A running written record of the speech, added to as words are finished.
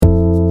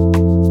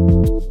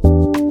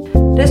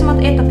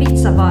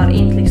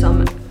inte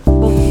liksom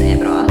botten är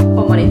bra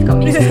om man inte kan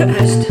mixa sin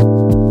röst.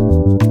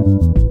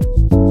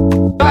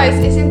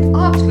 Guys, jag ska inte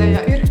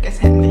avslöja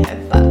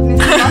yrkeshemligheter. Ni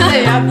ska bara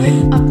säga att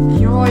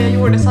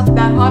jag satt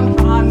där hand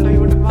för hand och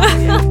gjorde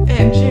varje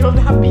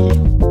enskilda bit.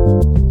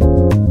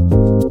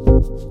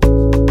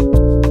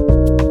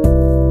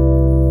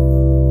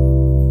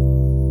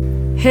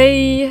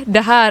 Hej,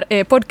 det här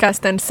är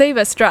podcasten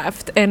Save As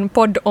Draft, en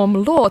podd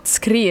om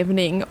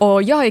låtskrivning,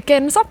 och jag är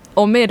Kenza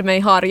och med mig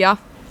har jag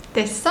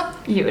Tessa,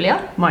 Julia,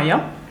 Maja.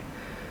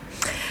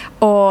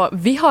 Och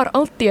vi har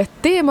alltid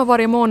ett tema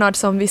varje månad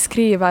som vi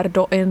skriver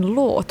då en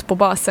låt på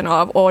basen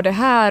av, och det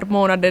här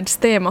månadens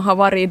tema har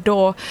varit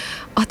då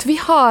att vi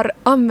har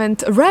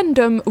använt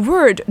random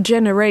word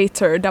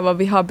generator där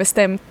vi har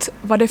bestämt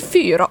vad det är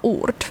 4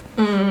 ord.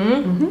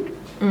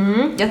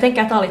 Jag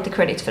tänker ta lite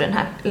credit för den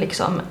här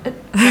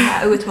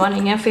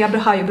utmaningen, för jag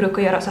har ju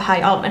brukat göra så här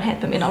i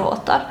allmänhet med mina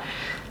låtar.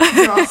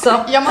 ja. Så.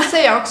 Jag måste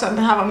säga också att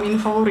det här var min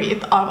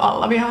favorit av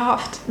alla vi har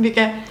haft,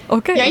 vilket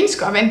jag inte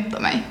ska vänta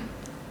mig.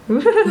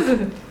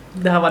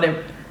 Det här var det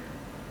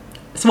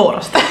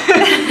svåraste.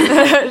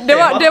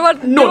 Det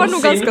var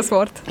nog ganska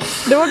svårt.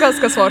 Det var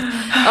ganska svårt.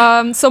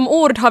 Som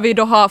ord har vi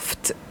då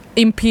haft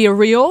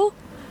imperial,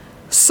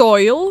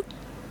 soil,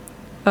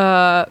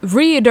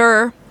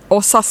 reader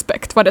och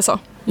suspect, var det så?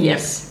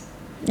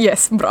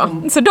 Yes, bra.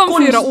 Så de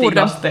 4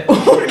 orden.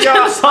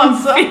 Ja,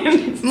 alltså,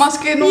 man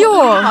skulle nog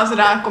ha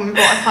sådär kommit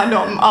på att ha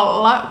dem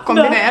alla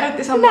kombinerat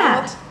i samma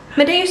låt.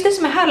 Men det är just det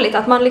som är härligt,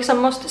 att man liksom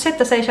måste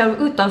sätta sig själv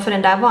utanför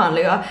den där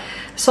vanliga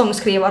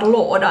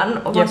sångskrivarlådan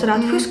och vara sådär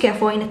att hur ska jag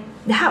få in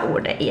det här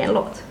ordet i en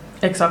låt?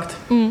 Exakt.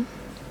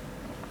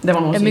 Det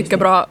var nog en mycket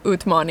bra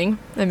utmaning.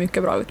 En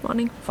mycket bra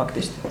utmaning.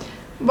 Faktiskt.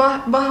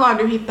 Vad har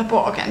du hittat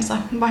på, Kenza?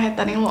 Vad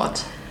heter din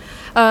låt?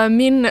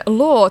 Min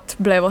låt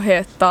blev att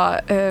heta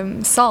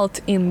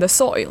Salt in the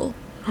Soil.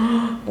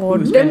 Och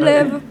den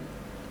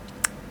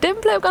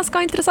blev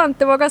ganska intressant.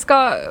 Det var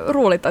ganska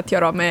roligt att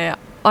göra med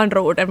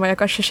andra ord än vad jag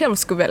kanske själv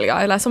skulle välja,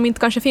 eller som inte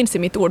kanske finns i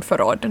mitt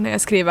ordförråd när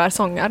jag skriver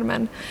sånger,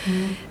 men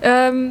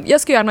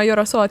jag skulle gärna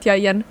göra så att jag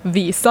igen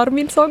visar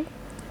min sång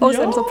och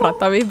sen så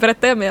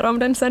berättar jag mer om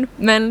den sen,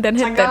 men den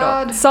hette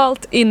då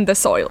Salt in the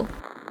Soil.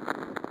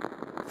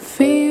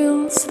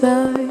 Feels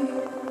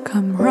like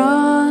I'm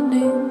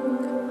running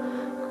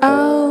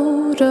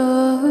out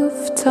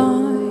of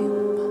time.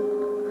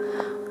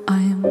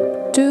 I'm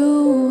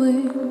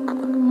doing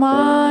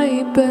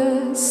my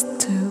best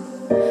to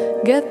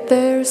get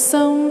there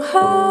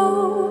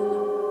somehow.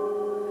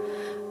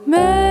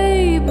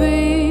 Maybe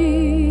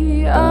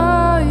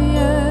I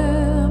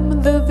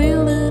am the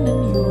villain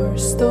in your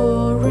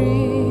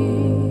story,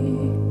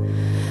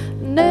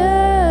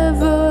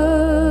 never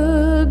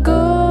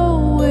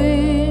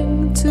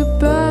going to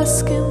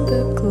bask in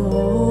the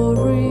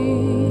glory.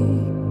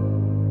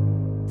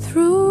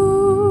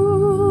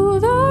 Through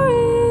the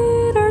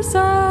reader's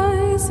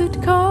eyes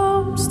it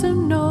comes to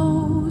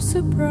no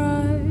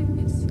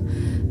surprise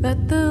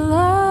that the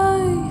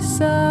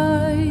lies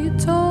I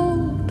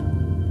told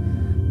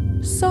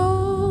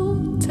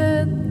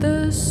salted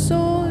the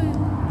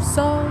soil,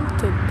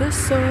 salted the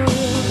soil.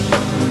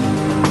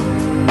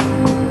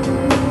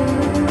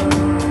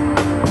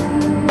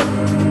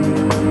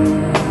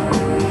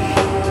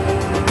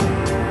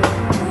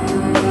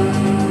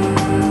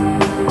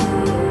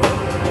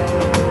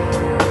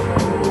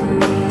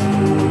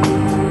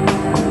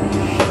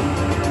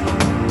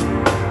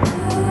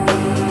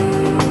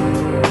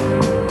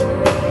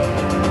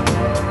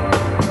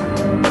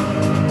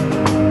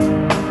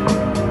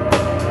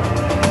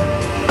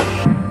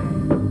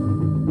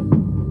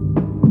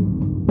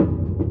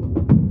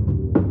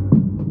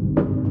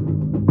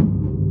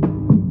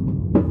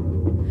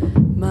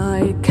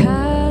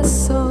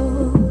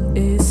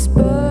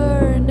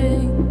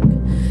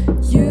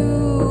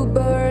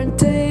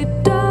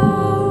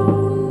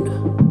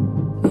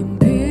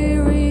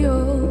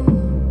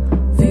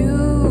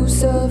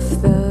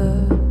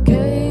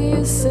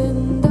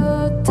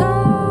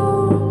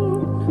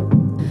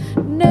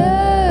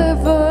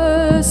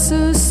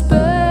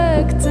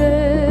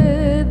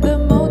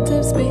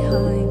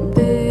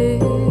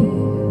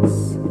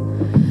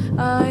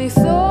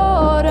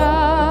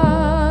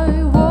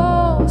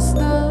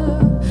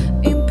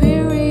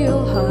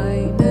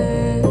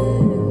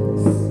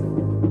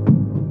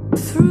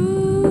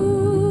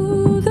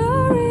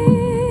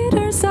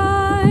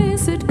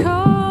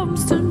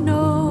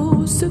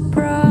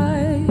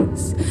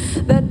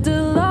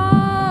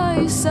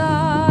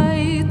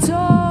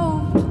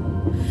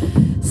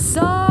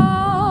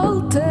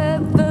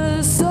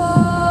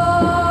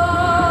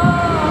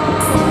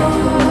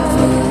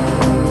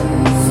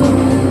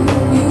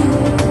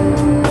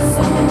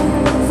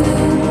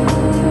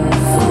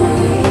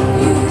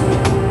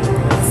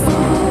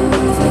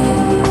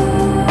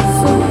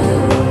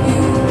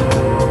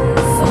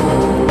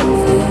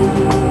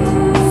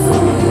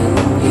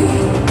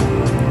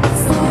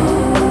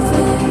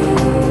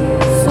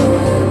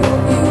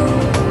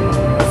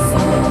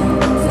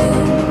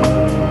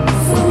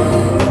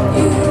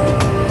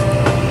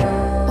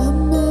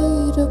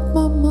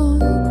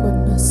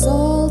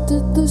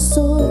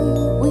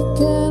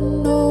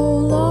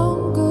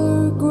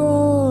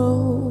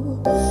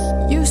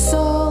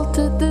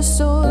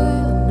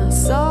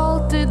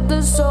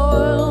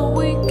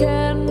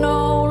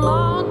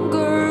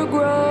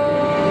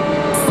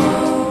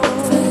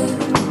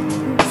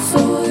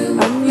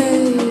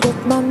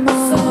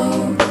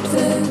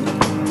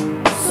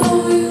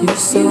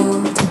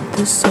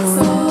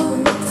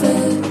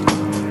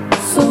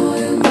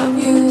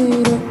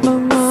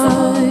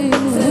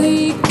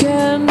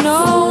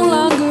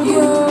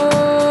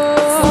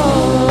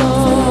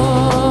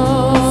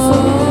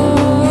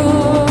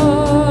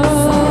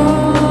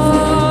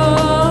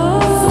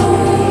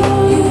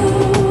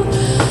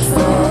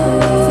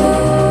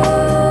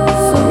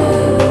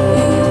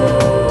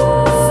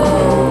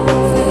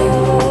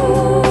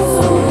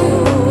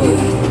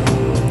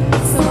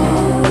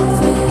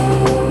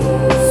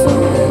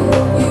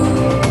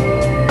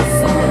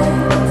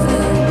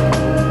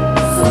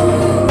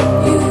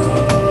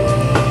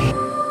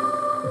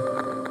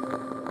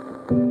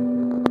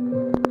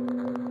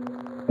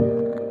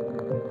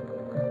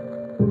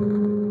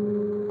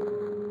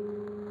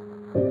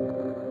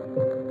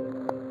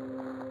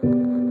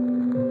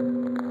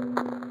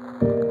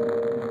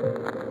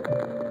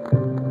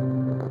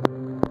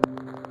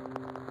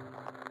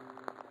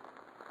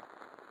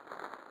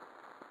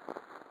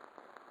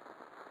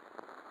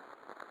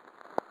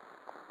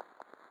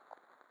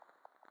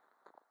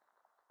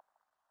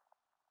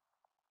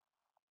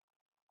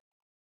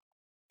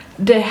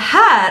 Det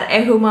här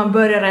är hur man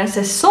börjar en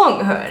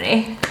säsong,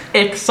 hörni.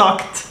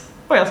 Exakt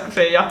vad jag ska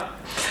säga.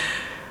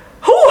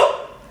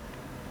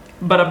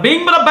 Bada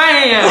bing, bada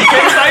bang!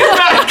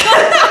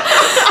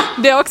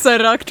 Det är också en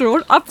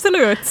reaktion,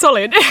 absolut,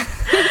 solid.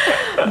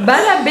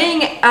 Bada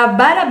bing,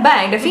 bada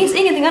bang. Det finns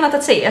ingenting annat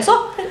att säga. Så,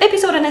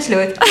 episoden är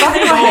slut. Tack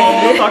och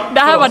hej. Tack Det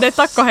här för var oss. det,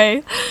 tack och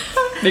hej.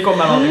 Vi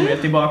kommer aldrig mer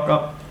tillbaka.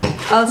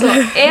 Alltså,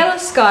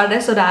 älskar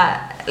det sådär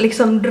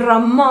liksom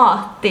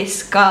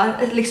dramatiska,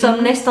 liksom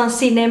nästan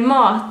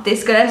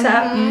cinematiska. Det är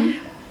såhär...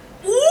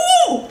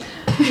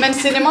 Men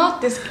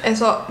cinematisk är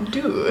så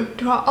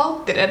du har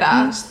alltid det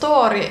där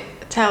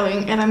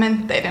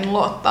storytelling-elementet i den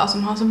låten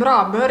som har så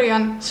bra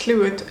början,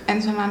 slut,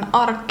 en sån här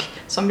ark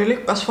som du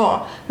lyckas få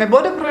med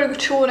både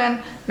produktionen,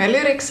 med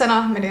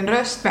lyricserna, med din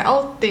röst, med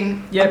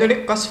allting. Yep. Och du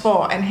lyckas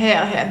få en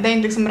helhet. Det är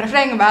inte liksom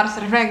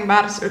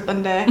refrängvers,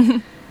 utan det är...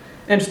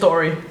 En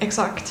story.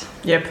 Exakt.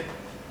 Jep.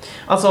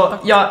 Alltså,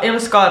 jag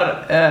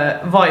älskar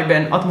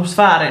viben,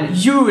 atmosfären,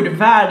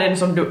 ljudvärlden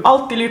som du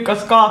alltid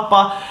lyckas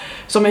skapa,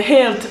 som är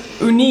helt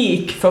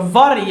unik för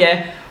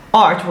varje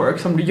artwork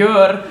som du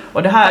gör,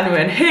 och det här nu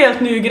är en helt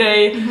ny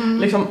grej.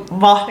 Liksom,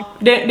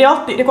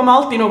 det kommer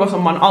alltid något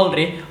som man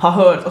aldrig har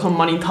hört och som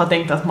man inte har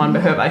tänkt att man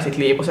behöver i sitt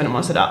liv, och sen är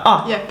man sådär,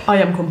 Yep.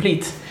 I am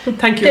complete.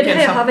 Thank Det you, är det jag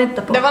har Kenza.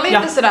 väntat på. Det var lite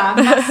Ja. sådär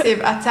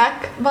Massive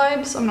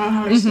Attack-vibes om någon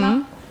har lyssnat.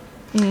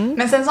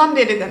 Men sen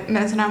samtidigt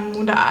med en sån här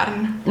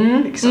modern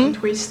liksom,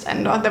 twist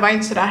ändå, att det var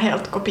inte sådär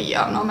helt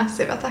kopia av någon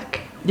Massive Attack.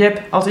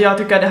 Jep, alltså jag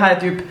tycker det här är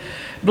typ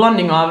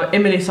blandning av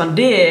Emily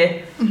Sandé,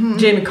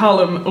 Jamie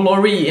Cullum,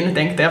 Loreen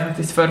tänkte jag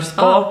faktiskt först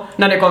på,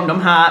 när det kom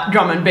de här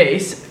drum and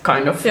bass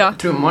kind of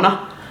trummorna.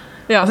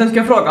 Ja. Och sen ska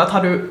jag fråga,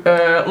 har du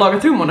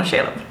lagat trummorna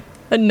själv?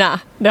 Nej,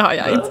 det har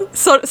jag inte.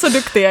 Så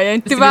duktig är jag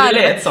inte. Det Tyvärr.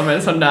 lät som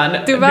en sån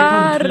där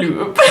Tyvärr.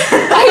 loop.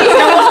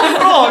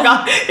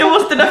 Jag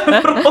måste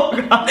därför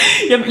fråga.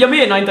 Jag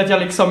menar inte att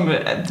jag liksom,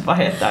 vad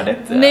heter det?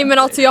 Nej, men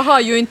alltså jag har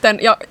ju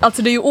inte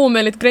alltså det är ju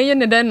omöjligt.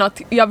 Grejen är den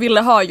att jag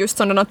ville ha just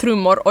sådana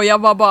trummor, och jag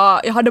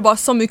hade bara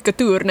så mycket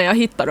tur när jag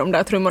hittade de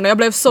där trummorna. Jag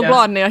blev så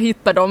glad när jag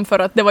hittade dem, för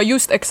att det var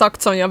just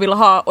exakt som jag ville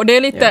ha, och det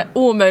är lite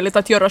omöjligt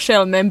att göra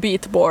själv med en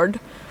beatboard.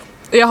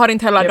 Jag har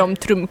inte heller de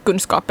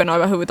trumkunskaperna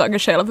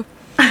överhuvudtaget själv.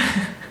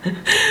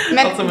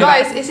 Men Alltså,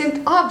 guys,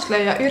 inte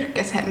avslöja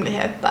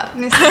yrkeshemligheter.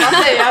 Ni ska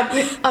bara säga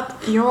att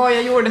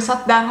jag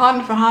satt där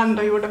hand för hand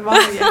och gjorde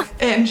varje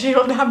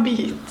enskilda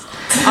bit.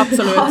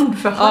 Absolut. Hand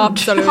för hand.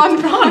 Absolut.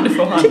 Hand för hand. Hand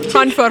för hand.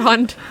 Hand för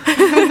hand.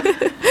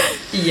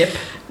 Jep,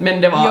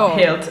 men det var Ja.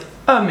 helt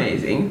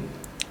amazing.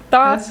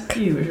 Tack. As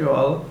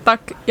usual. Tack.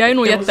 Jag är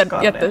nog Älskar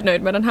det.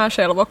 jättenöjd med den här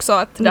själv också.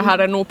 Att det här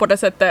är nog på det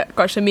sättet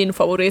kanske min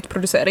favorit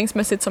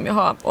produceringsmässigt som jag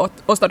har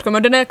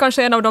åstadkommit. Den är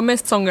kanske en av de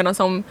mest sångerna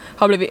som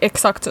har blivit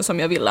exakt så som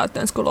jag ville att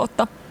den skulle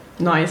låta.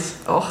 Nice.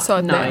 Så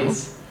att det är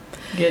Nice.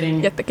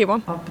 Getting jättekiva.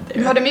 up Du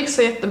there. hade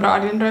mixat jättebra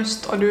din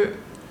röst och du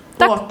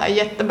Tack. låter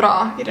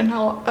jättebra i den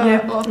här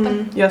Yep.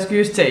 låten. Jag skulle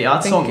just säga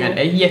att Thank sången you.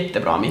 är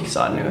jättebra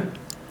mixad nu.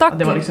 Tack. Att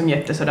det var liksom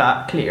jätte sådär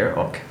clear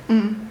och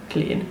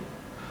clean.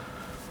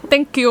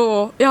 Thank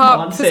you. Jag har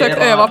Balanserad.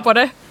 försökt öva på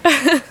det. Det är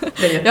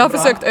Jag har jättebra.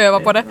 försökt öva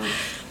på det.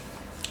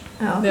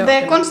 Ja. Ja. Det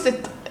är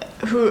konstigt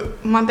hur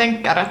man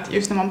tänker att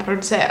just när man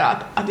producerar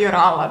att göra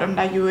alla de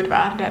där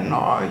ljudvärden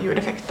och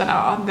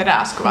ljudeffekterna och att det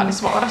där skulle vara det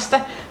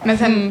svåraste. Men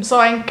sen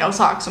så enkel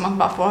sak som att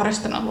bara få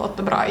rösten att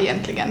låta bra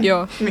egentligen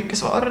Ja. mycket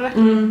svårare.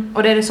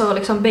 Och det är så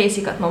liksom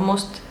basic att man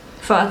måste,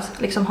 för att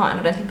liksom ha en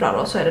ordentligt bra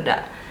låt så är det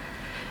där.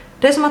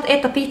 Det är som att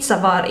äta pizza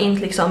var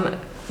inte liksom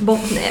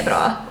botten är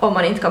bra om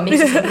man inte kan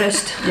mixa sin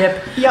röst. Japp.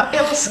 Jag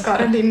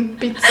älskar din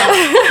pizza.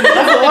 Det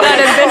är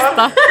det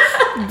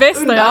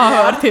bästa jag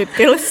har hört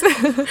hittills.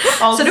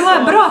 Så du har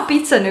en bra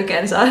pizza nu,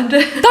 Kenza.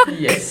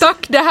 Yes.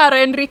 Tack, det här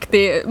är en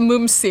riktig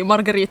mumsig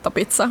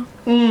margaritapizza.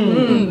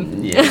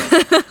 Yes.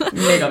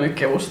 Mega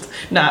mycket ost.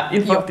 Nej,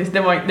 inte faktiskt.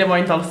 Det var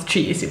inte alls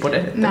cheesy på det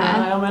sättet.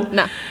 Nej.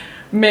 Nej.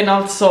 Men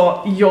alltså,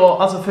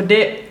 alltså för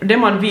det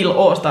man vill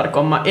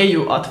åstadkomma är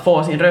ju att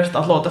få sin röst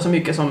att låta så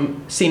mycket som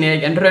sin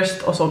egen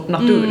röst och så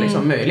naturligt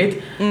som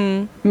möjligt.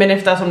 Men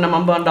eftersom när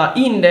man bandar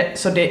in det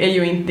så det är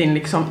ju inte din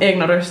liksom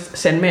egna röst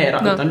sen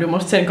mera, utan du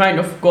måste sen kind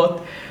of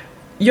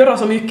göra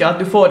så mycket att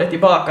du får det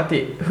tillbaka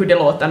till hur det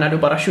låter när du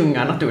bara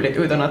sjunger naturligt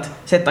utan att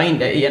sätta in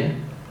det i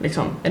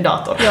en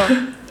dator.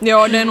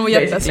 Ja, det är nog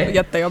Basically.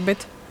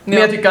 jättejobbigt. Men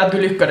jag tycker att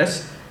du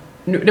lyckades.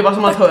 Det var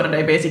som att höra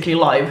dig basically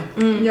live.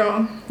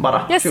 Ja.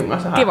 Bara Yes, sjunga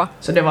så här. kiva.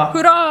 Så det var...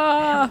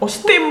 Hurra! Och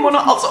stämmorna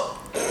alltså!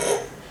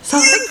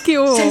 Thank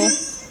you!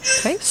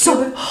 Thank Så,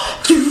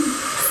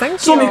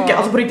 you. mycket,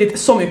 alltså på riktigt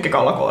så mycket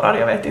kalla kårar,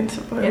 jag vet inte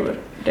hur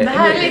Det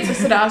här är möjligt.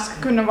 lite sådär,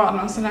 skulle kunna vara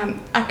någon sån här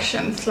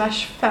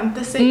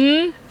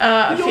action/fantasy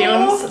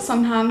films,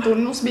 sån här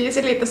tonårsbis,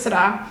 lite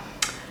sådär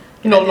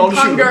 007.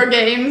 Hunger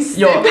Games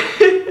Ja. typ.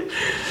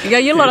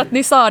 Jag gillar att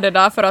ni sa det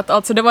där, för att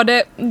alltså det var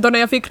det, då när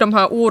jag fick de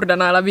här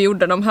orden eller vi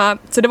gjorde de här,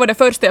 så det var det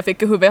första jag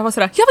fick i huvudet. Jag var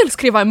sådär, jag vill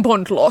skriva en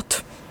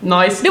Bond-låt.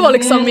 Nice. Det var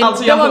liksom min,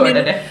 alltså jag det var hörde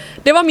min, det.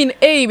 det var min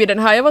aim i den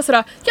här. Jag var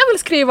sådär, jag vill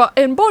skriva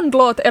en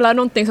Bond-låt eller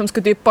någonting som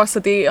skulle typ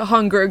passa till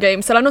Hunger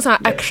Games eller någon sån här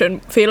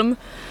actionfilm.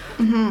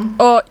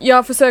 Och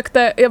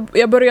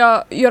jag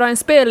började göra en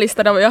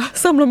spellista där jag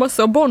samlade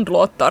massor av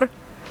Bond-låtar.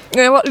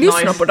 Jag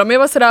lyssnade på dem, jag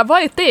var sådär,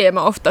 vad är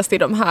tema oftast i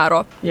de här?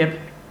 Och Yep.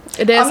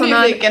 det är Av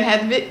såna...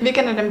 nyfikenhet,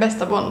 vilken är den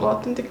bästa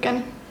Bond-låten tycker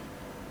ni?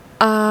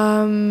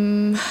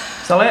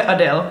 Så är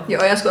Adele. Jo,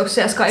 jag skulle också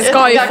säga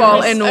Skyfall.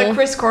 Skyfall Chris, är nog...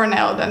 Chris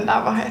Cornell, den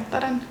där, vad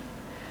heter den?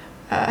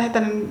 Heter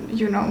den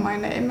You Know My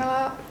Name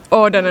eller?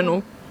 Och den är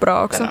nog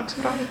bra också. Den är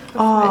också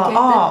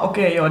bra.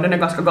 Okej, ja, den är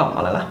ganska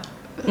gammal eller?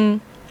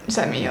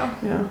 Semi, ja.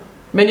 Ja.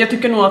 Men jag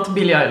tycker nog att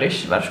Billie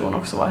Eilish version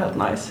också var helt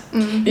nice.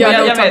 Ja,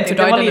 Men No jag Time vet to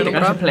inte, det Die, var den är lite nog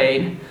kanske bra.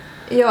 plain.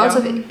 Ja,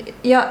 alltså,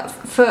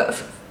 för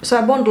så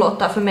här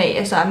Bondlåtar för mig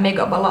är så här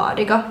mega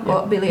balladiga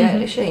och Billie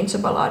Eilish är inte så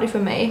balladig för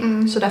mig.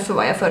 Så därför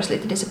var jag först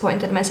lite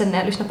disappointed, men sen när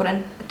jag lyssnade på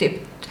den typ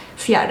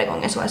 4:e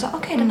gången så var jag så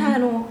okej, den här är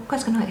nog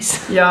ganska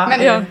nice. Ja.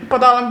 Men på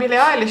tal om Billie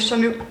Eilish så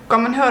nu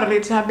kan man höra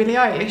lite så här Billie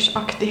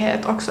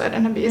Eilish-aktighet också i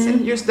den här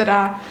bisen. Just det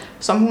där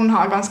som hon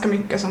har ganska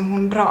mycket som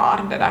hon drar,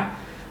 det där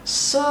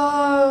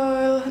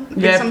så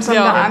liksom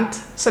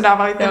sådant. Så där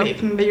var lite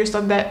liknande, just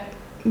att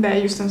det är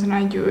just en sån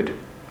här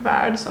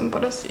ljudvärld som på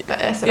det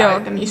sättet är sådär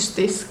lite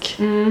mystisk.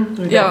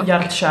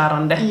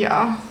 Hjärtskärande.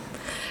 Ja.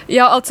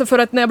 Ja, alltså för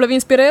att när jag blev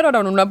inspirerad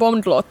av de där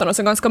Bond-låtarna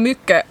så ganska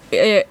mycket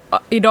är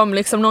i dem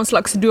liksom någon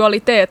slags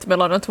dualitet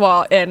mellan att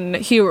vara en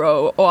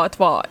hero och att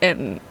vara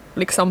en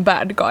liksom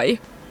bad guy.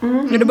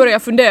 Och då började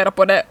jag fundera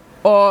på det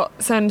och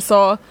sen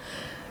så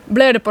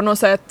blev det på något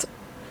sätt,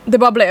 det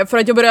bara blev, för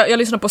att jag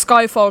lyssnade på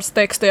Skyfalls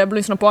text och jag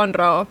lyssnade på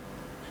andra och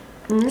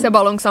så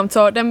bara långsamt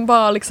så den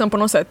bara liksom på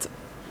något sätt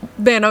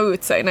bena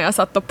ut sig när jag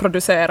satt och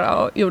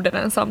producerade och gjorde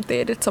den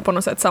samtidigt, så på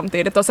något sätt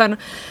samtidigt. Och sen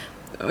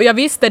jag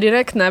visste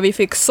direkt när vi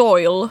fick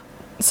Soil,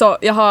 så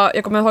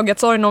jag kommer ihåg att jag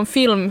såg någon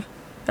film,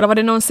 eller var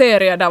det någon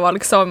serie där var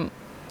liksom,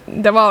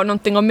 det var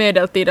någonting om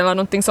medeltid eller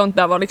någonting sånt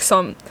där var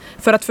liksom,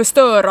 för att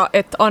förstöra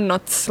ett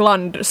annat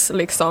lands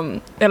liksom,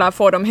 eller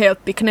få dem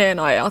helt i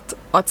knäna är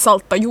att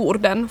salta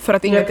jorden för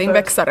att ingenting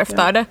växer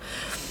efter det.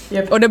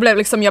 Och det blev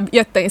liksom jag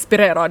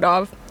jätteinspirerad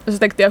av. Och så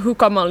tänkte jag, hur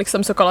kan man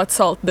liksom så kallat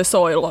salt the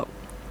soil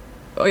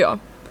och ja.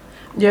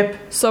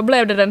 Så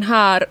blev det den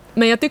här,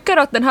 men jag tycker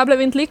att den här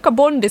blev inte lika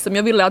bondig som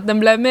jag ville, att den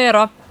blev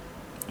mera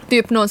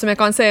typ någon som jag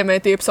kan se mig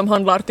typ som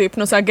handlar typ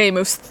någon sån här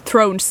Game of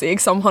Thrones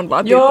som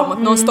handlar typ om att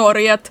någon står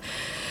i ett,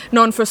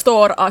 någon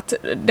förstår att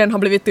den har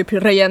blivit typ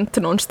regent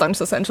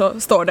någonstans och sen så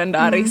står den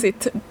där i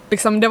sitt,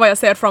 liksom det vad jag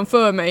ser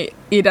framför mig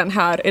i den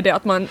här är det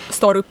att man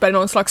står uppe i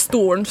någon slags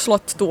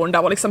slotttorn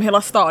där liksom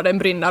hela staden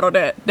brinner och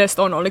det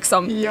står någon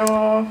liksom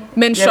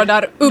människa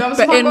där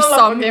uppe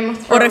ensam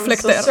och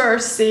reflekterar. Så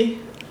Cersei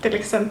till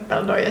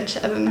exempel då jag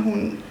känner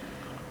hon,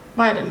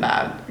 vad är den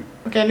där,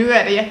 okej nu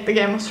är det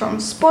jätte-Game of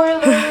Thrones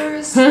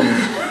spoilers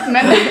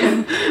men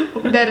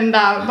det är den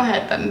där, vad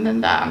heter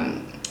den där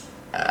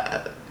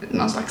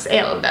någon slags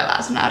eld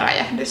eller sån här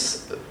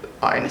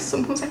räjähdysaine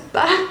som hon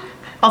sätter.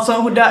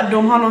 Alltså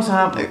de har någon sån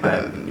här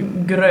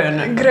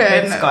grön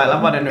vätska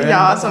eller vad det nu är.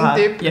 Ja, som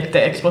typ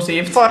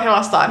jätteexplosivt. Får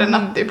hela staden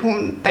att typ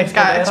hon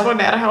tänker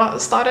explodera hela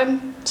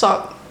staden. Så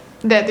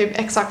det är typ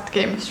exakt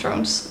Game of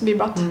Thrones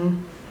vibbat.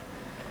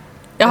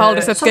 Jag har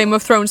aldrig sett Game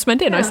of Thrones, men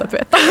det är nice att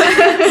veta.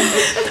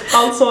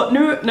 Alltså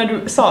nu när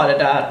du sa det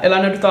där,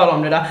 eller när du talade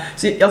om det där,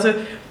 så, alltså,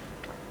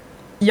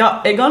 jag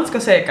är ganska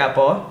säker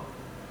på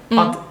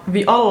att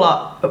vi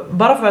alla,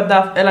 bara för att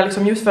där, eller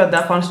liksom just för att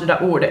där fanns det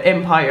där ordet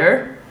Empire,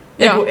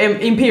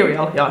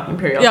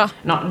 Imperial.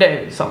 No, det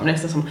är som,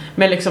 nästan som,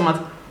 men liksom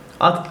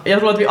att jag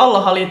tror att vi alla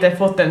har lite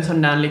fått en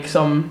sån där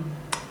liksom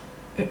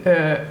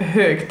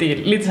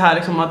högtid, lite så här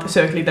liksom att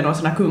söka lite något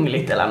sån här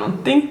kungligt eller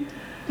någonting.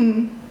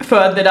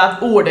 För att det där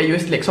ordet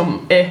just liksom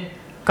är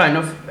kind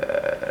of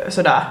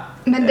sådär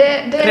men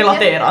det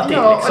relaterat till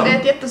ja, liksom. och det är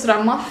ett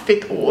jättesådär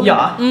maffigt ord.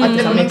 Ja, att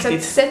det på något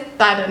sätt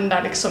sätter den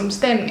där liksom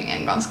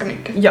stämningen ganska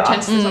mycket.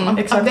 Känns det som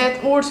att det är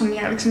ett ord som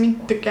jag liksom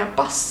inte tycker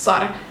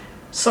passar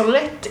så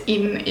lätt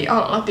in i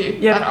alla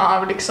typer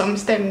av liksom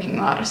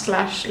stämningar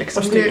 /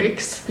 liksom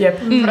lyrics.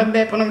 För att det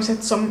är på något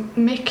sätt så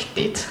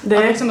mäktigt.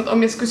 Att liksom att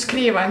om jag skulle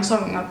skriva en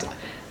sång att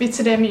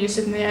vitsen det är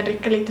mysigt när jag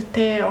dricker lite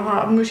te och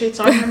har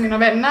musitsång med mina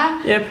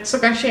vänner så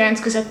kanske jag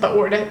inte skulle sätta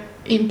ordet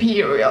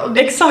Imperial.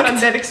 Exakt. För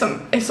att det liksom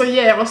är så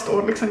jävla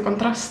stor liksom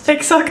kontrast.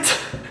 Exakt.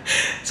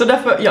 Så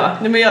därför,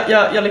 men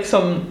jag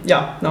liksom,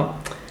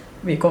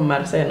 vi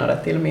kommer senare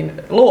till min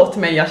låt,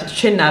 men jag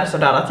känner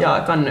sådär att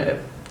jag kan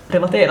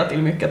relatera till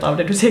mycket av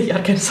det du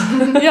säger, Kenza.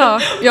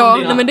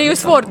 Nej, men det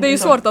är ju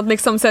svårt att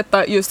liksom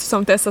sätta, just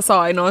som Tessa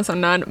sa i någon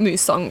sån där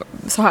myssång,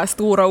 så här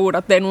stora ord,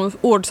 att det är någon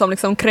ord som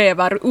liksom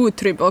kräver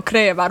utrymme och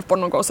kräver på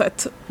något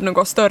sätt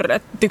något större,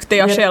 tyckte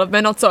jag själv.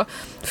 Men alltså,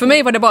 för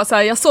mig var det bara så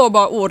här, jag såg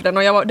bara orden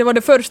och det var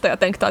det första jag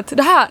tänkte att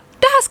det här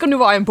ska nu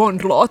vara en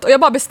Bond-låt, och jag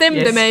bara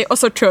bestämde mig och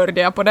så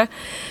körde jag på det.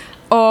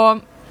 Och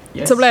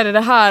så blev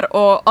det här,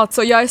 och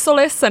alltså jag är så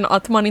ledsen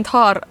att man inte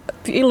har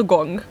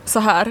tillgång så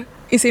här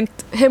i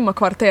sitt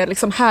hemmakvarter,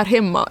 liksom här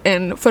hemma,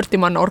 en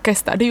 40-man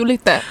orkester. Det är ju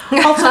lite...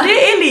 Alltså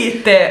det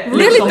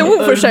är lite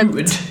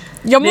oförskämt.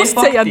 Jag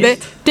måste säga att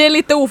det är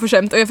lite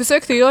oförskämt, och jag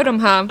försökte göra de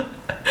här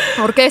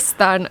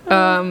orkestern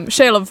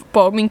själv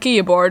på min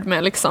keyboard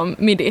med liksom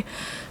midi.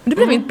 Det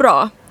blev inte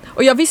bra.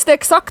 Och jag visste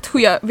exakt hur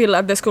jag ville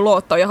att det skulle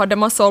låta och jag hade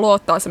massor av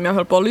låtar som jag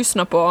höll på att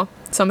lyssna på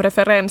som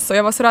referens och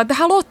jag var sådär, det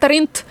här låter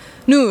inte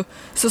nu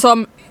så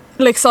som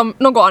liksom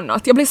något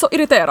annat. Jag blir så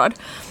irriterad.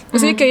 Och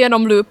så gick jag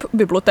igenom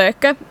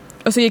loop-biblioteket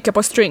och så gick jag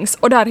på strings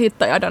och där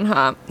hittade jag den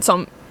här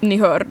som ni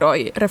hör då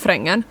i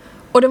refrängen.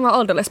 Och den var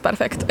alldeles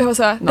perfekt. Jag var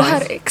såhär, det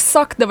här är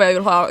exakt det vad jag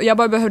vill ha. Jag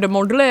bara behövde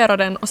modulera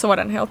den och så var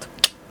den helt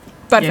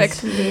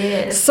perfekt.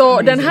 Yes.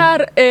 Så den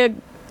här är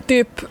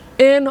typ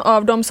en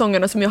av de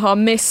sångerna som jag har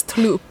mest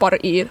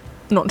loopar i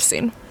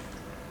någonsin.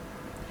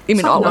 I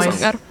mina alla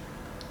sånger.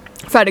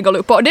 Färdiga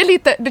loopar. Och det är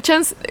lite, det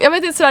känns, jag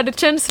vet inte sådär, det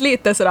känns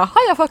lite sådär,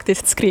 har jag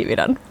faktiskt skrivit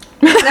den?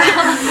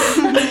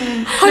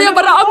 Har jag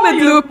bara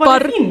använt loopar?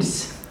 Vad det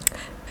finns.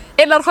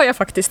 Eller har jag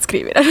faktiskt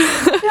skrivit den?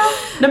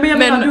 Nej, men jag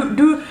menar,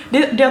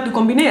 det att du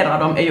kombinerar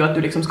dem är ju att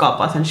du liksom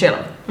skapar sen själv.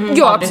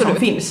 Ja, av absolut. det som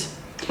finns.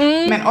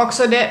 Men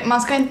också det,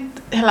 man ska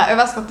inte heller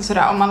överskatta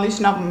sådär om man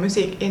lyssnar på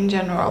musik in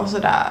general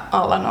sådär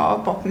Allan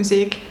och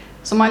popmusik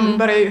så man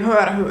börjar ju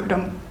höra hur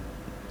de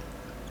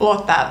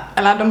låter,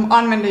 eller de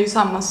använder ju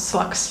samma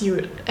slags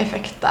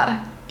ljudeffekter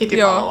i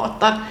typ alla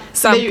låtar.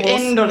 Så det är ju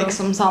ändå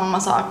liksom samma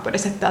sak på det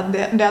sättet att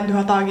det att du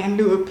har tagit en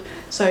loop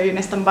så är ju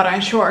nästan bara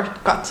en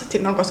shortcut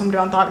till något som du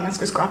antagligen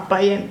skulle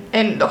skapa igen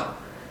ändå.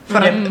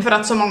 För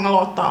att så många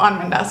låtar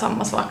använder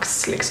samma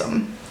slags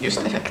liksom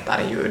just effekter,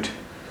 ljud,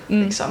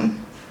 liksom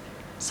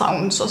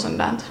sounds och sånt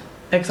där.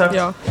 Exakt.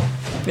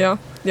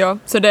 Ja.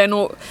 Så det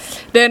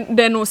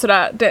är nog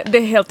sådär, det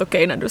är helt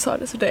okej när du sa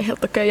det, så det är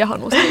helt okej, jag har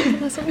nog skrivit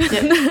den här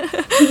sången.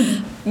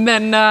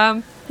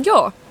 Men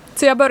ja,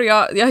 så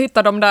jag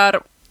hittade de där,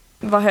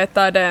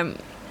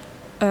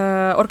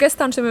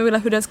 orkestern som jag ville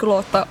hur den skulle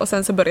låta och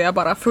sen så började jag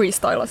bara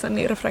freestyla sen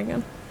i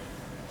refrängen.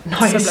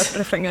 Nice. Så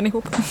blev refrängen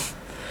ihop.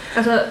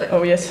 Alltså,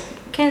 Oh yes.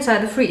 Kenza är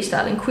the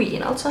freestyling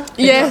queen alltså.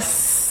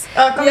 Yes!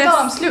 Kan vi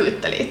tala om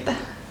slutet lite?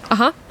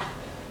 Aha.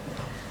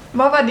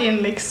 Vad var din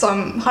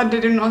liksom, hade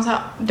du någon så här,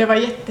 det var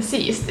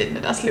jättesist i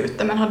det där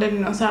slutet, men hade du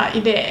någon så här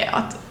idé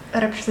att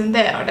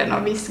representera det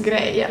någon viss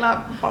grej eller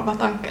vad var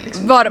tanken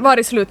liksom? Var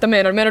i slutet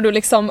menar du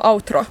liksom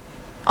outro?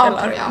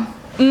 Outro, ja.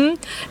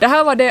 Det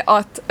här var det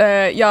att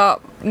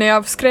när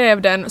jag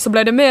skrev den så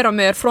blev det mer och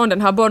mer från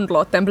den här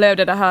Bondlåten blev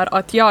det här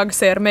att jag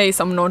ser mig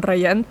som någon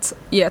regent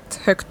i ett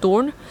högt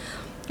torn.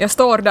 Jag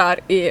står där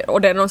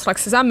och det är någon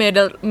slags så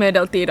här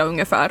medeltida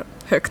ungefär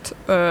högt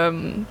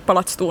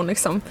palatstorn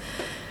liksom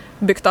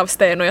byggt av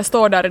sten och jag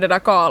står där i det där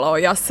kala och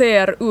jag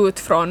ser ut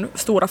från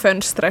stora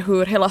fönstret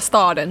hur hela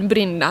staden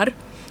brinner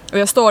och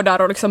jag står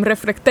där och liksom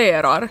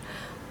reflekterar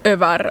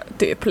över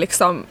typ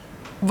liksom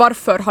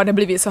varför har det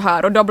blivit så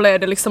här och då blev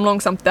det liksom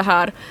långsamt det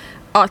här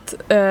att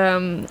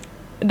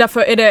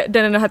därför är det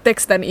den här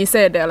texten i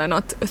C-delen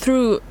att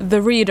through the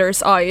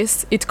reader's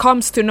eyes it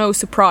comes to no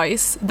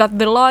surprise that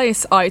the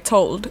lies I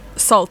told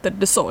salted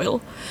the soil.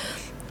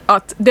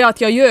 Att det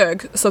att jag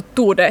ljög så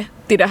tog det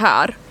till det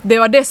här. Det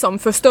var det som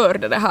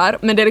förstörde det här.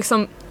 Men det är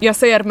liksom, jag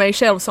ser mig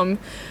själv som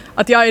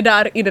att jag är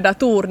där i det där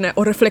tornet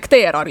och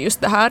reflekterar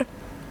just det här.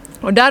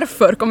 Och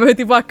därför kommer vi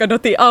tillbaka då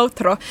till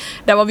outro.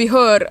 Där vad vi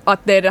hör att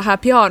det är det här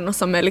piano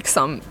som är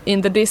liksom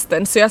in the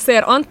distance. Så jag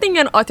ser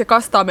antingen att jag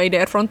kastar mig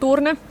ner från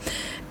tornet.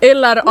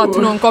 Eller att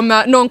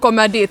någon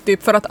kommer dit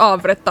typ för att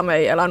avrätta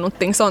mig eller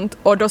någonting sånt.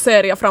 Och då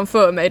ser jag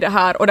framför mig det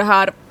här. Och det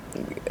här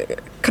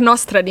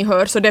knastret ni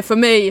hör, så det för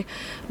mig,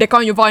 det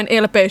kan ju vara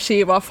en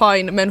LP-skiva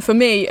fine, men för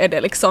mig är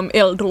det liksom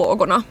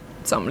eldlågorna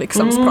som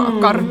liksom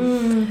sprakar.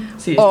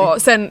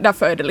 Och sen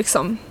därför är det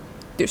liksom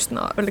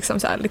tystna, liksom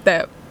så här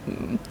lite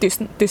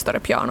tystare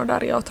piano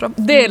där i outro.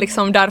 Det är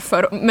liksom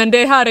därför, men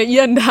det här är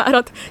igen det här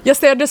att jag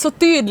ser det så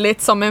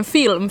tydligt som en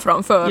film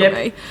framför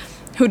mig,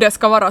 hur det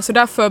ska vara, så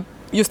därför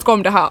just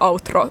kom det här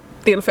outro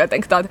till, för jag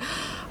tänkte att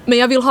men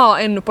jag vill ha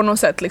ännu på något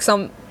sätt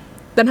liksom,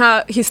 den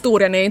här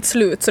historien är inte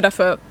slut, så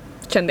därför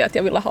kände jag att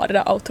jag ville ha det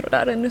där outro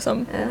där ännu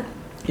som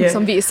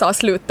visar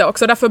slutet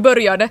också. Därför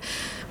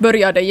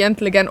började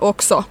egentligen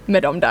också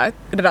med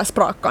det där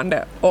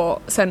sprakande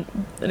och sen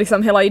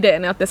liksom hela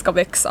idén är att det ska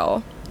växa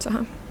och så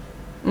här.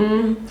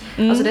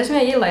 Alltså det som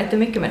jag gillar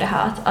jättemycket med det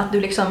här att du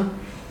liksom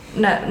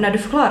när du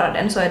förklarar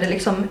den så är det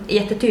liksom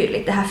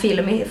jättetydligt det här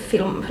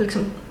film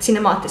liksom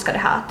cinematiska det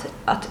här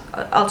att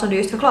allt som du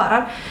just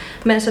förklarar.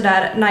 Men så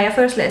där när jag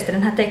först läste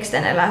den här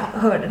texten eller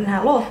hörde den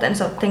här låten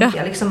så tänkte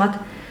jag liksom att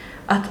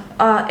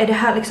är det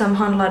här liksom,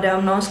 handlar det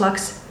om någon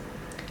slags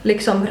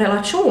liksom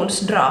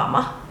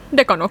relationsdrama?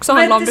 Det kan också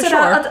handla om det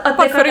sådär, att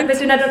vet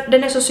du, när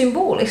den är så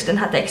symbolisk den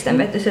här texten,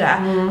 vet du, sådär,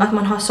 att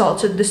man har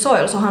salted the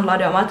soil, så handlar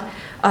det om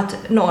att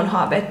någon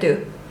har vet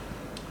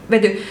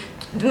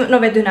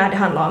du när det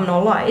handlar om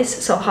någon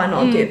lies så har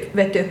någon typ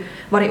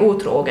varit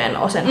otrogen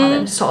och sen har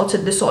den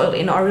salted the soil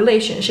in our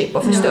relationship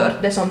och förstört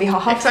det som vi har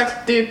haft.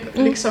 Exakt, typ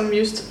liksom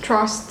just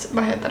trust,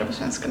 vad heter det på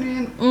svenska nu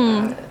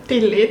igen?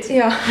 Tillit.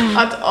 Ja.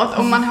 Att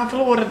om man har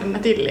förlorat den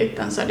här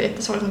tilliten så är det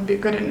jättesvårt att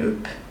bygga den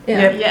upp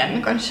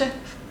igen kanske.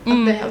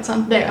 Att det är helt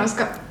sant, det är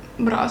ganska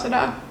bra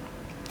sådär.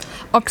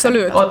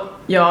 Absolut. Och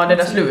ja, det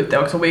där slutet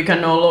också, we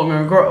can no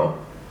longer grow.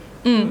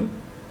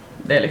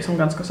 Det är liksom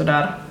ganska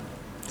sådär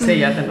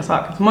säger den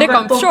saken. Det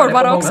kan sure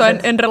vara också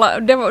en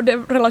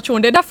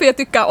relation. Det är därför jag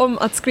tycker om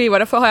att skriva.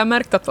 Därför har jag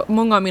märkt att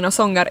många av mina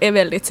sånger är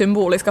väldigt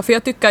symboliska. För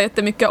jag tycker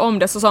jättemycket om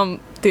det som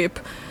typ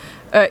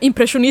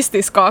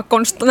impressionistiska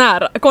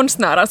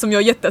konstnärer som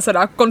gör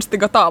sådär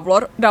konstiga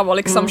tavlor. Där var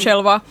liksom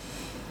själva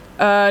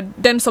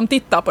den som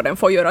tittar på den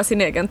får göra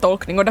sin egen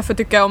tolkning, och därför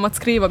tycker jag om att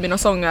skriva mina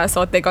sånger så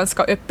att det är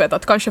ganska öppet,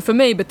 att kanske för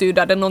mig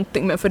betyder det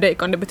någonting men för dig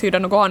kan det betyda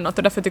något annat,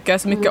 och därför tycker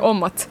jag så mycket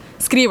om att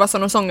skriva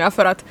sådana sånger,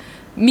 för att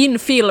min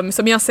film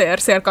som jag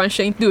ser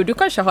kanske inte du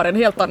kanske har en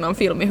helt annan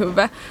film i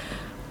huvudet.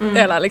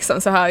 Eller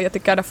liksom så här, jag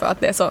tycker därför att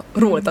det är så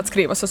roligt att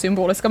skriva så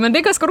symboliska, men det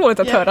är ganska roligt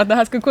att höra att det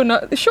här skulle kunna,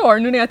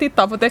 nu när jag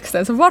tittar på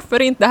texten, så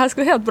varför inte, det här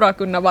skulle helt bra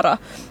kunna vara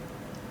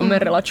om en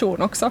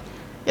relation också.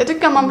 Jag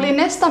tycker man blir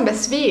nästan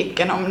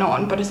besviken om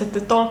någon på det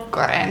sättet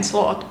tolkar ens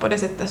låt på det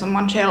sättet som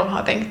man själv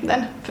har tänkt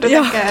den. För då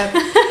tänker jag,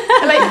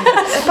 eller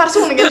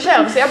personligen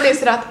själv, så jag blir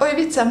sådär att oj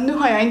vitsen, nu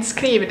har jag inte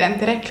skrivit den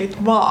tillräckligt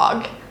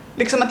vag.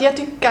 Liksom att jag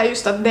tycker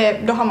just att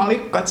då har man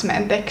lyckats med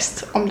en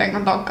text om den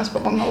kan tolkas på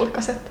många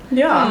olika sätt.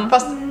 Ja.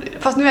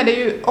 Fast nu är det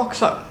ju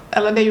också,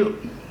 eller det är ju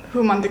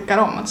hur man tycker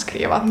om att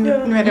skriva. Att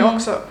nu är det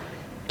också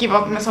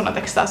kiva med sådana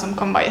texter som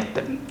kan vara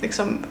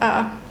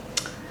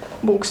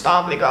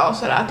bokstavliga och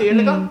sådär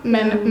tydliga.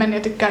 Men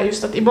jag tycker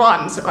just att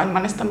ibland så kan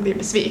man nästan bli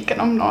besviken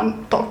om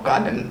någon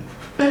tolkar den.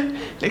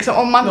 Liksom,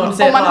 om man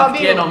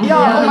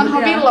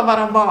har velat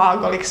vara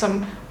vag och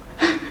liksom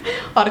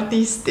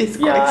artistisk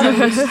och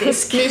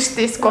liksom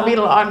mystisk och vill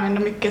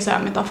använda mycket så här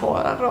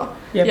metaforer och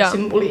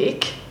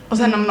symbolik. Och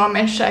sen om någon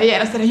människa är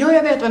genast säger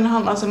jag vet vad den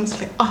handlar om, så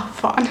måste jag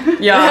fan.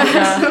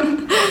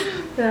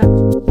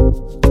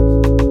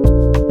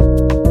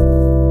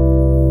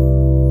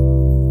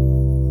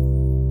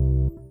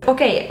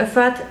 Okej,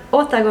 för att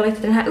återgå lite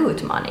till den här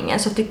utmaningen,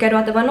 så tycker du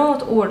att det var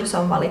något ord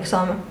som var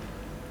liksom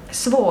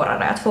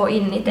svårare att få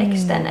in i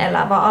texten,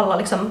 eller var alla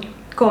liksom,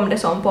 kom det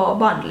som på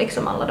band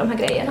liksom alla de här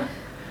grejerna?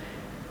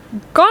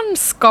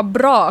 Ganska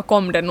bra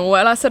kom det nog,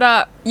 eller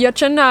sådär, jag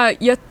känner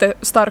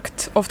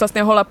jättestarkt oftast när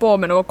jag håller på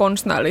med något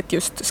konstnärligt,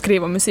 just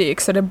skriva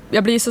musik, så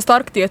jag blir så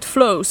starkt i ett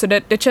flow, så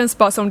det känns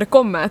bara som det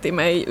kommer till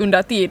mig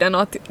under tiden,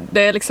 och att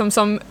det är liksom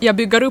som jag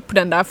bygger upp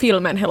den där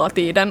filmen hela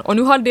tiden, och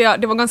nu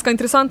det var ganska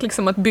intressant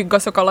liksom att bygga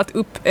så kallat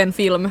upp en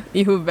film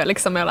i huvudet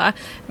liksom, eller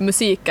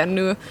musiken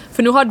nu,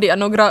 för nu hade jag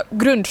några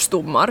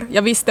grundstommar,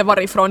 jag visste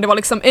varifrån, det var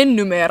liksom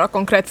ännu mer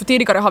konkret, för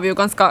tidigare har vi ju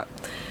ganska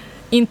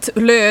inte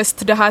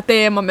löst det här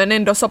temat, men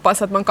ändå så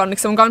pass att man kan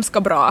liksom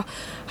ganska bra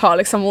ha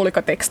liksom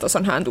olika texter och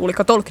sånt här,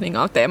 olika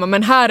tolkningar av temat,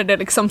 men här är det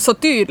liksom så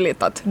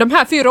tydligt att de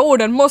här 4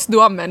 orden måste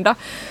du använda.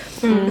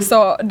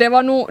 Så det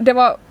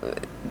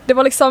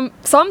var liksom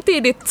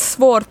samtidigt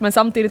svårt men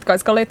samtidigt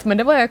ganska lätt, men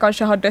det var jag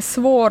kanske hade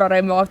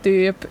svårare med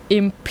typ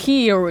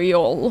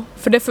Imperial,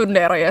 för det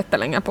funderar jag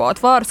jättelänge på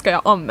att var ska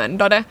jag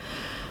använda det.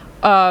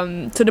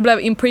 Så det blev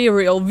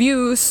Imperial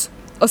Views.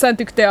 Och sen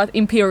tyckte jag att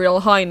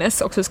Imperial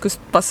Highness också skulle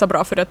passa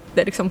bra, för att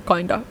det liksom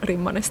kinda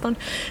rimmar nästan.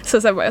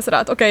 Så sen var jag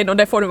sådär att okej,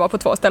 det får nu vara på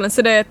 2 ställen.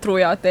 Så det tror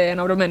jag att det är en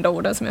av de enda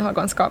orden som jag har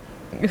ganska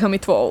liksom i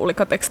 2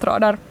 olika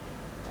textrader.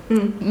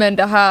 Men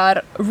det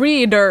här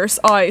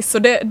Reader's Eyes, så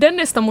den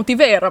nästan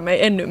motiverar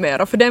mig ännu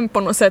mer, för den på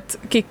något sätt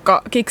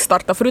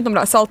kickstarta, förutom det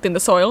här Salt in the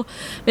Soil.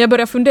 Men jag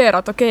började fundera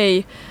att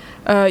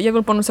jag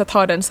vill på något sätt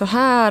ha den så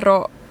här,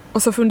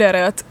 och så funderar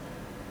jag att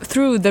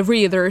Through the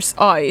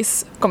Reader's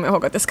Eyes kommer jag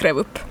ihåg att jag skrev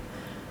upp.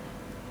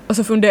 Och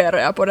så funderar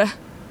jag på det.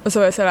 Och så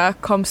är jag sådär,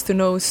 comes to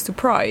no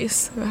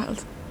surprise.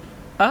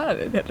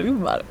 Det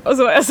rimmar. Och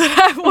så är jag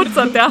sådär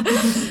fortsatt, ja.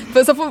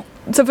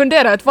 Så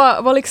funderar jag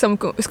att vad liksom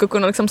skulle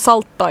kunna liksom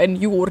salta en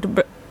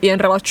jord i en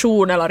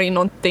relation eller i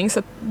någonting.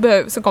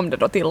 Så kom det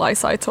då till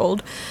Lies I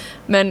Told.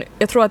 Men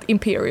jag tror att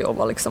Imperial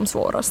var liksom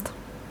svårast.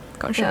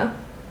 Kanske.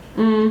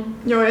 Ja.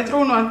 Jo, jag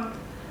tror nog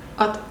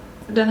att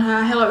den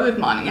här hela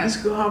utmaningen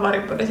skulle ha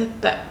varit på det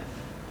sättet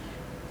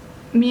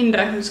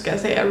mindre, hur ska jag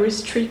säga,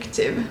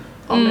 restrictive.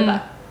 Om det där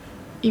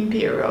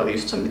Imperial,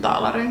 just som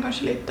talaren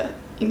kanske lite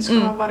inte ska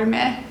ha varit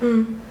med.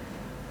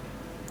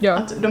 Ja.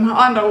 Att de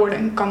här andra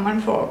orden kan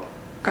man få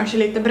kanske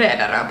lite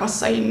bredare och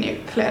passa in i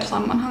fler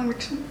sammanhang.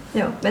 Liksom.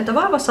 Ja, vänta,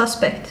 vad var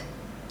suspect?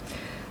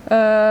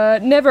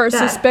 Never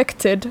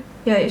suspected.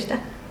 Ja, just det.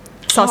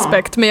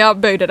 Suspect, men jag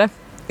böjde det.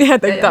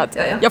 Jag tänkte att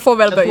jag får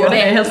väl böja det.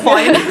 Det är helt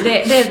fine.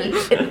 det är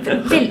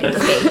väldigt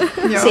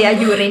okej,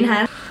 säger juryn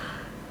här.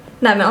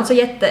 Nej, men alltså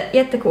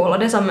jättecool, och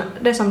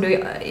det som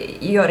du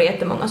gör i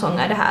jättemånga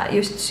sånger, det här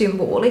just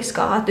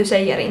symboliska, att du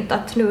säger inte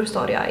att nu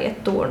står jag i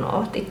ett torn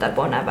och tittar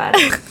på när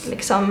världen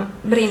liksom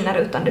brinner,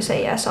 utan du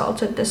säger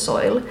salt in the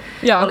soil.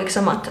 Ja. Och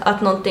liksom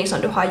att någonting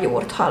som du har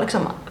gjort har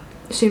liksom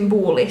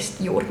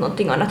symboliskt gjort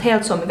någonting annat,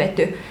 helt som vet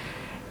du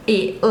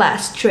i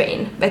Last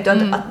Train, vet du,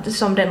 att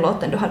som den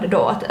låten du hade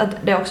då, att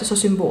det är också så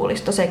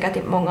symboliskt, och säkert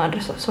i många andra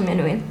som jag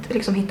nu inte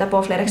liksom hittar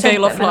på fler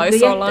exempel, men du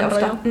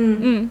jätteofta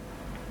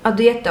att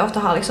du jätteofta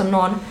har liksom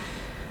någon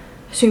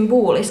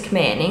symbolisk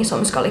mening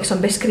som ska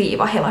liksom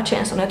beskriva hela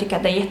känslan, och jag tycker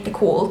att det är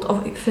jättecoolt och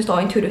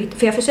förstår inte hur du,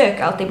 för jag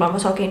försöker alltid ibland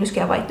vara så okej, nu ska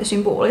jag vara inte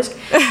symbolisk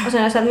och sen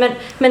är jag så här,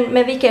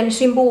 men vilken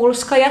symbol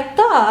ska jag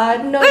ta?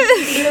 Någon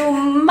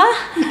blomma?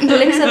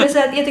 Liksom, så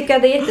att jag tycker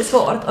att det är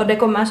jättesvårt och det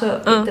kommer så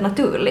inte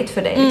naturligt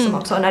för dig liksom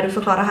också när du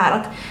förklarar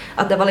här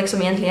att det var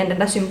liksom egentligen den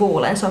där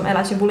symbolen som,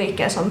 eller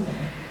symboliken som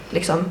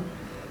liksom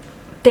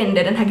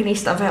tände den här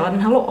gnistan för hela den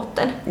här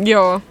låten.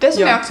 Ja. Det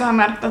som jag också har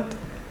märkt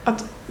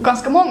att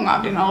ganska många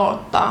av dina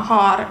låtar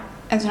har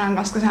en sån här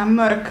ganska så här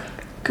mörk,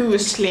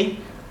 kuslig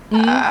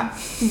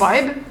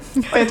vibe.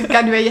 Och jag tycker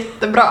att du är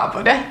jättebra på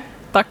det.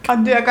 Tack.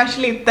 Att du är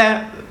kanske lite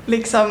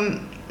liksom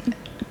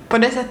på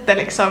det sättet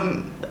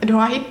liksom, du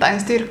har hittat en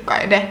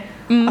styrka i det.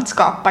 Att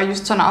skapa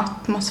just såna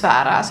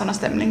atmosfärer, såna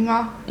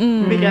stämningar.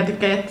 Vilket jag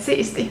tycker är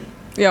jättesistigt.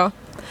 Ja.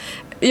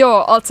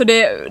 Ja, alltså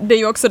det är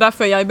ju också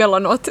därför jag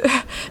emellanåt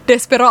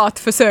desperat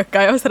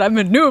försöker jag sådär,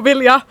 men nu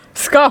vill jag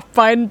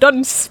skapa en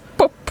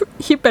danspop,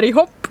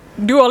 hipperihopp,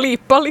 Dua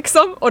Lipa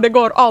liksom, och det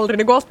går aldrig,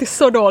 det går alltid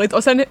så dåligt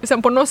och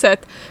sen på något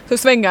sätt så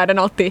svänger den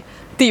alltid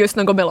till just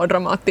något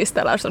melodramatiskt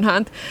eller sånt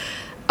här.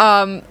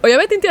 Och jag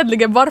vet inte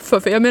egentligen varför,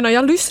 för jag menar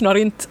jag lyssnar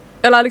inte,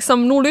 eller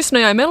liksom nu lyssnar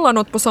jag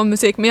emellanåt på sån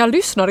musik, men jag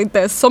lyssnar inte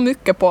ens så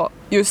mycket på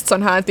just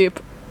sån här typ.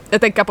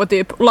 Jag tänker på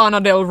typ Lana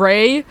Del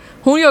Rey.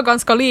 Hon gör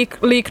ganska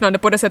liknande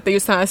på det sättet,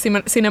 just så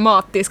här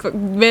cinematisk,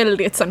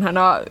 väldigt sån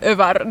här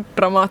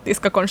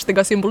överdramatiska,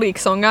 konstiga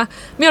symboliksånger.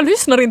 Men jag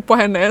lyssnar inte på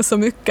henne än så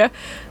mycket.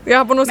 Jag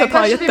har på något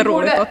sätt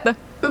jätteroligt åt det.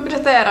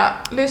 Uppdatera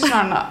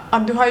lyssnarna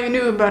att du har ju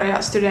nu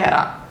börjat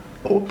studera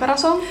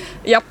operasång.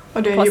 Ja,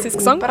 och du är ju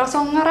klassisk sång.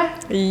 operasångare.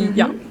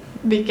 Ja.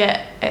 Vilket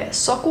är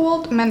så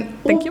coolt, men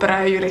Thank opera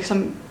är ju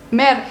liksom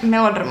mer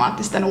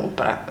melodramatiskt än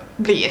opera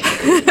blir.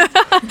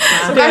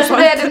 Så kanske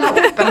det är den här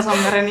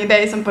operasångaren i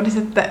dig som på det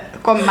sättet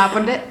kommer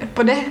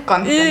på det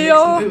kanten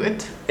liksom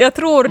ut. Jag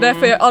tror det,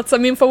 för alltså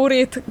min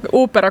favorit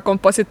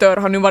operakompositör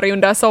har nu varit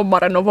under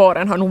sommaren och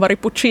våren har nu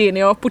varit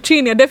Puccini, och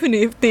Puccini är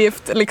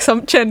definitivt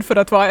liksom känd för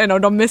att vara en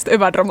av de mest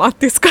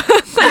överdramatiska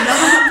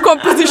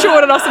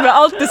kompositionerna som är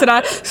alltid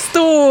sådär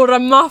stora,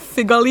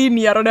 maffiga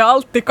linjer och det är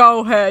alltid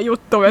kauhea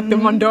juttu, vet du,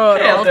 man dör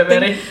och Helt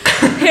överi.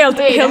 Helt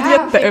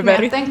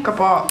jätteöveri. Jag tänker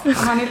på,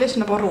 har ni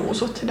lyssnat på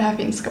Rosut, det här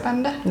finska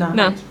bandet?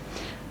 Nej.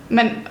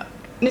 Men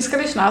ni ska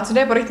lyssna, alltså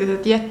det är på riktigt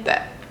ett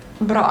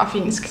jättebra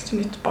finskt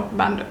nytt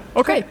popband.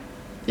 Okej.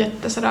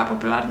 Jätte sådär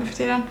populärt nu för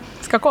tiden.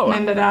 Ska kolla.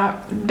 Men det där,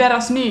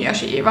 deras nya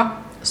skiva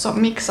så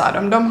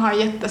mixar de har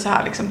jätte så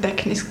här liksom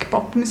teknisk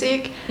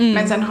popmusik,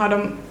 men sen har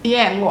de i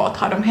en låt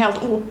har de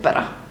helt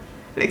opera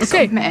liksom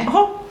med.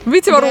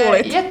 Vitsi vad Det är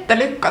roligt.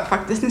 jättelyckat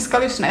faktiskt, ni ska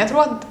lyssna. Jag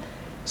tror att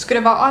skulle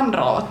det vara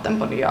andra låten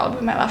på det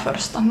albumet eller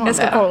första. Jag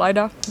ska kolla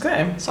idag.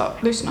 Okej. Så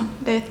lyssna,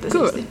 det är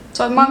jättesistigt. Cool.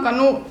 Så att man kan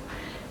nog,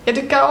 jag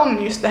tycker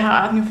om just det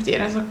här att nu för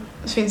tiden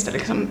så finns det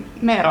liksom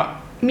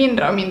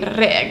mindre och mindre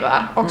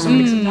regler också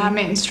liksom det här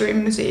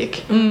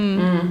mainstream-musik.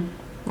 Man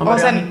börjar Och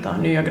sen- hitta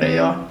nya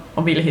grejer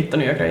och vill hitta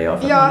nya grejer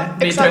för Ja, man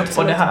blir exakt. trött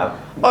på det här.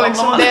 Och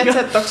liksom det är ett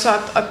sätt också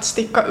att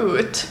sticka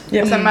ut.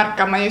 Yep. Och sen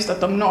märker man just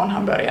att om någon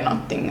har börjat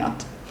någonting,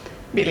 att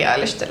Billie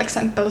Eilish till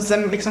exempel, och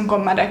sen liksom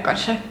kommer det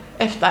kanske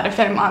efter det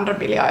 5 andra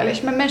Billie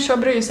Eilish, men människor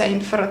bryr sig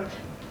inte för att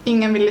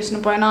ingen vill lyssna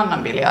på en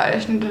annan Billie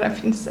Eilish när det där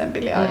finns en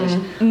Billie Eilish.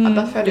 Att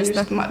därför är det, just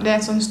just, det är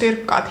en sån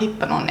styrka att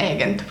hitta någon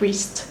egen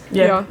twist.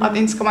 Yep. Ja. Att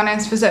inte ska man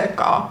ens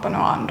försöka apa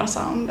några andra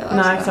sound eller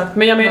Nej, så. exakt.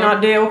 Men jag menar,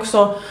 det är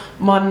också,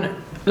 man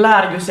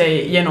lär ju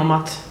sig genom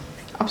att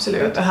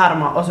Absolut.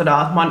 härma och sådär,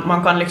 att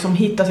man kan liksom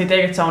hitta sitt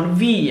eget sound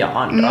via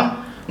andra.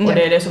 Och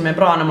det är det som är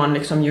bra när man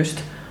liksom just,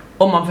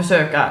 om man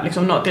försöker,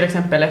 liksom, till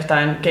exempel efter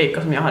en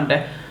keikka som jag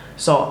hade,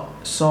 så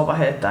vad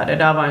heter det,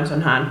 där var en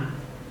sån här,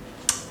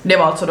 det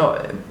var alltså då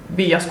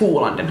via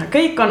skolan den här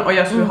keikkan, och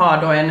jag skulle ha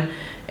då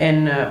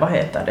en vad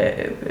heter det,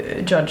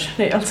 judge,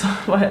 nej alltså,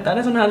 vad heter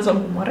det, sån här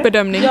som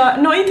Bedömning.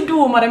 Ja, inte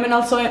domare, men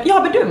alltså,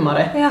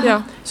 bedömare.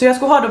 Ja. Så jag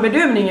skulle ha då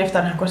bedömning efter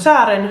den här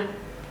konserten,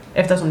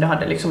 eftersom det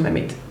hade liksom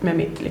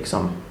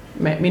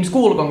med min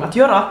skolgång att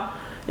göra.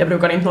 Jag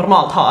brukar inte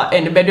normalt ha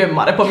en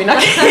bedömare på mina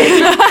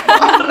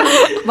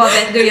Vad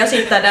vet du, jag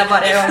sitter där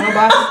varje gång och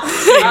bara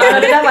ja,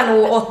 det där var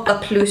nog 8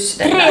 plus.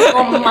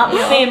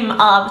 3,5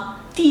 av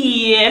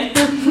 10.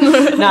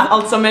 Nej,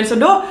 alltså, men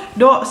så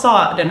då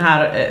sa den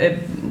här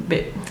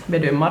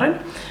bedömaren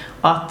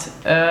att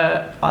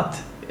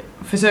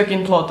försök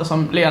inte låta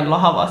som Leandla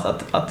Havas,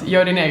 att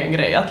gör din egen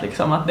grej, att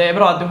liksom, att det är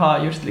bra att du har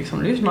just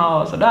liksom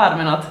lyssnat och sådär,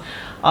 men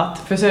att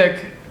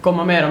försök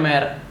komma mer och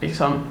mer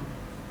liksom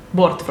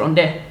bort från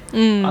det.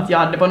 Att jag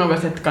hade på något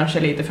sätt kanske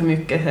lite för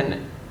mycket sen,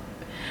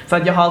 för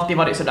att jag har alltid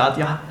varit sådär att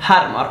jag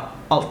härmar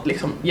allt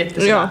liksom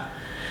jättesådär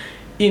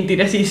in till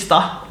det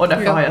sista, och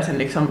därför har jag sen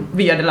liksom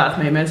via det lärt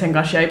mig, men sen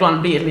kanske jag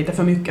ibland blir lite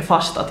för mycket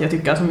fast, att jag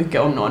tycker så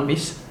mycket om någon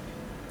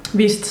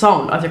visst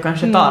sound att jag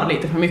kanske tar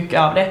lite för mycket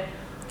av det.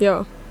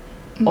 Ja.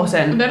 Och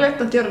sen, Och det är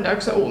lätt att göra det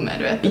också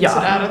omedvetet. Ja,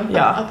 Sådär,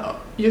 ja. att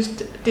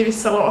just till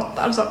vissa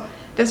låtar så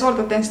det är svårt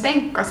att ens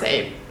tänka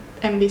sig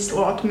en viss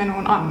låt med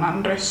någon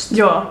annan röst.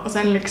 Ja. Och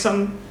sen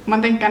liksom,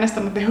 man tänker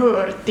nästan att det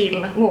hör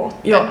till låten,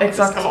 Ja, att det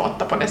exakt. ska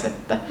låta på det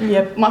sättet.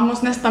 Yep. Man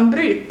måste nästan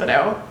bryta det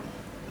och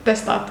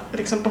testa att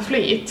liksom på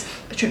flit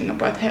sjunga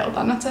på ett helt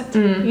annat sätt.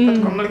 Mm. För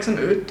att komma liksom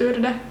ut ur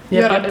det.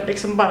 Japp, Göra japp. det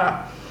liksom bara,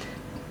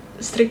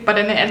 strippa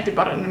det ner till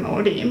bara den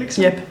melodin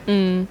liksom. Japp.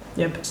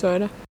 Japp, så är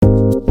det.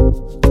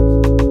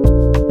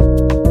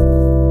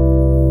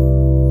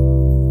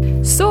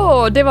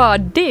 Så det var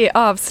det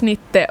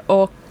avsnittet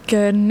och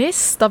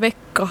nästa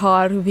vecka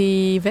har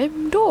vi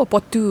vem då på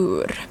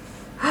tur?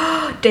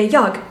 Det är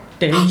jag.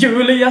 Det är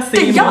Julia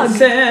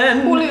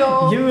Simonsen!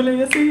 Julio.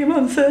 Julia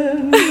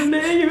Simonsen! Det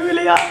är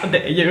Julia! Det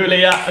är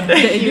Julia! Det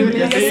är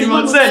Julia Simonsen!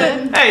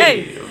 Simonsen.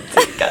 Hej!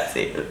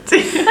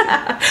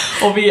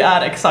 Och vi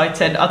är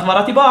excited att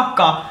vara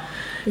tillbaka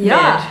Ja.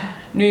 med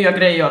nya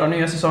grejer och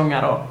nya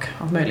säsonger och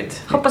allt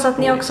möjligt. Hoppas att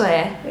ni också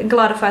är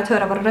glada för att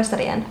höra våra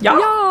röster igen. Ja!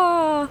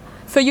 Ja!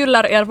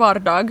 Förgyllar er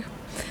vardag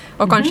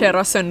och kanske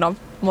era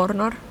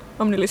söndagmorgnar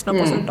om ni lyssnar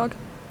på söndag.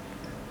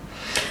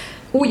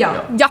 Oh ja.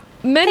 Ja,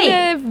 men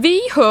Hej. vi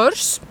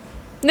hörs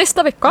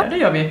nästa vecka Ja, det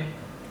gör vi.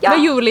 Ja. med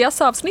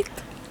Julias avsnitt.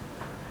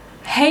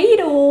 Hej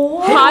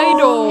då! Hej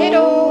då! Hej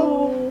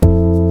då!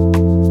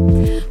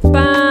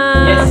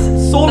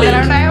 Yes,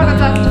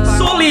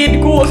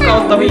 solid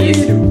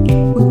koskautavis.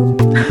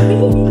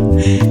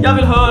 Jag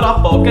vill höra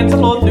på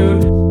Kensas låt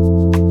nu.